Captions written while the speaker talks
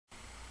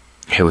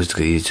Hey, what's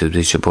good, YouTube?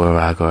 This your boy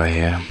Rocco right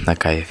here,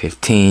 like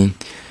 15.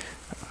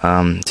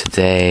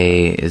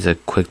 Today is a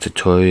quick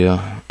tutorial,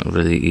 a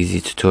really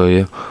easy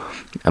tutorial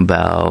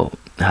about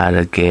how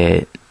to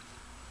get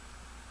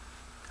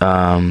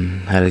a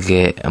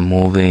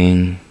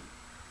moving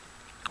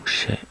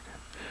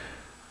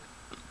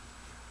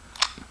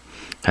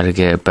how to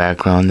get a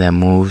background that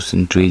moves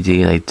in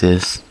 3D like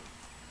this.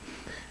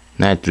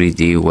 Not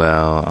 3D,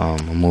 well,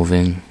 a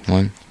moving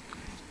one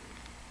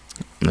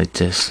like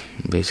this,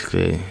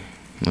 basically.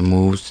 It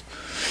moves.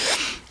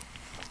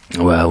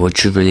 Well,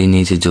 what you really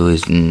need to do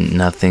is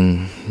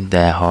nothing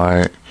that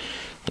hard.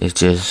 It's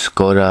just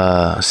go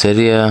to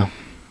Cydia,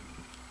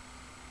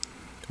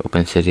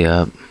 open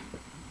Cydia up,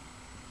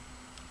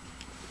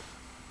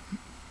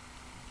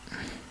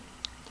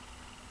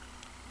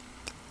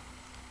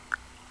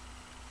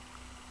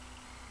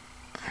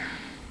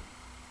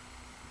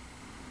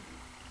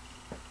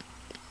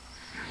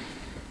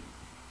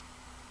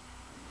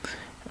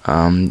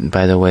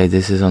 by the way,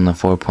 this is on the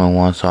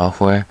 4.1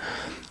 software.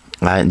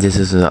 This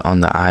is on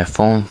the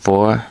iPhone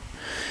 4,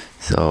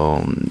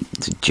 so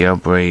the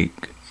jailbreak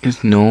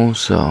is new.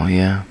 So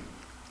yeah,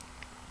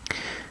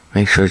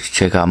 make sure to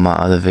check out my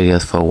other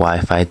videos for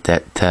Wi-Fi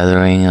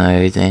tethering and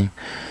everything.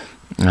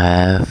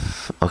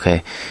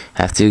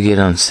 After you get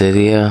on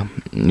Cydia,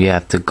 you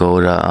have to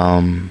go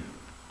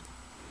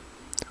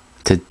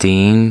to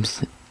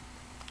themes,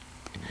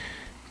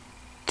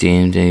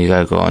 and you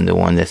gotta go on the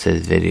one that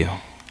says video.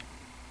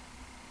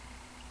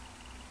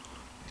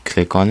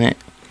 Click on it,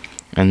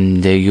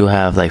 and there you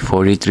have like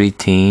 43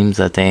 themes.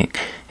 I think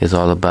it's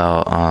all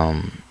about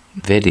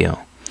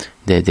video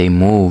that they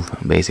move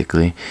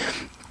basically.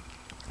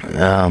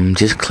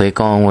 Just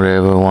click on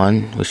whichever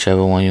one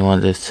you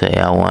want. Just say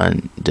I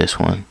want this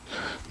one.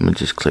 I'm gonna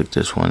just click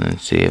this one and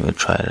see if I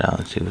try it out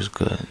and see if it's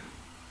good.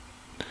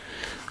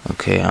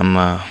 Okay, I'm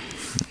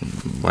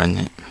run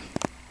it.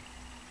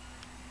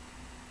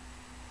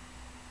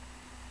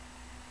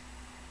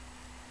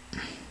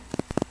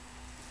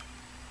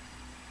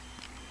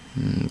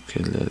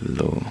 Okay, let it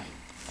load.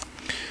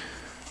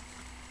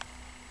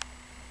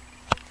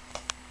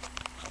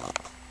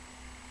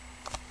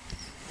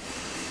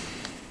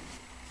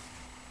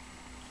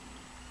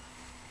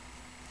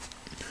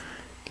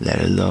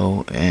 Let it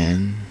load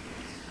and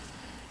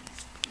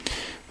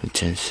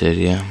return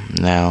Cydia.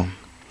 Now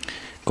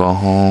go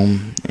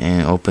home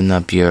and open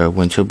up your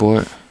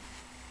Winterboard.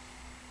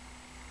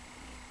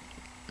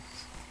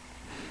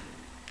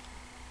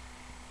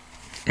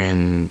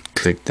 And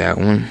click that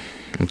one.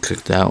 And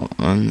click that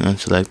one, and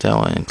select that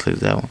one, and click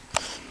that one,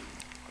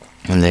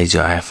 and let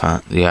your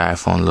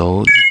iPhone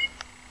load.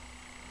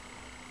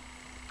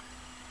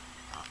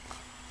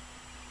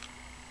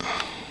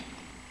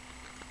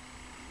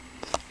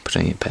 Put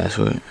in your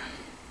password.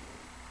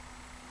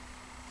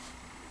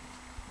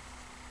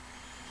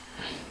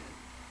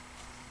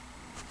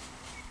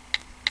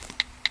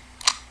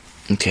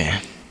 Okay.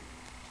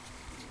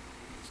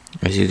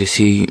 As you can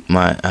see,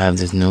 I have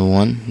this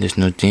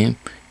new theme.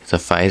 It's a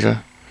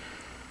fighter.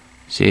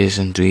 See, it's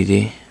in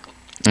 3D.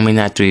 I mean,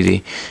 not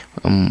 3D.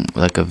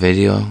 Like a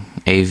video,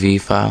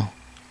 AV file.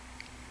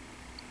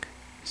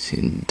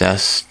 See,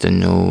 that's the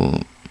new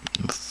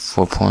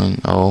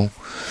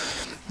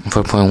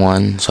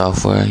 4.1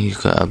 software. You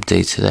could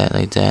update to that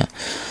like that.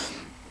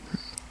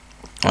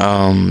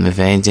 If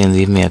anything,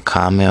 leave me a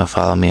comment or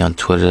follow me on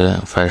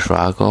Twitter, Fresh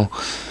Rocco.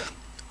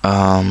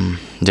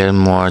 There are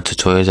more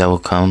tutorials that will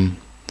come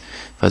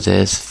for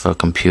this, for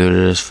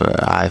computers, for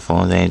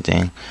iPhones,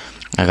 anything.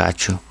 I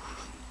got you.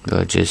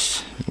 Go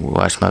just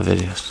watch my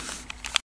videos.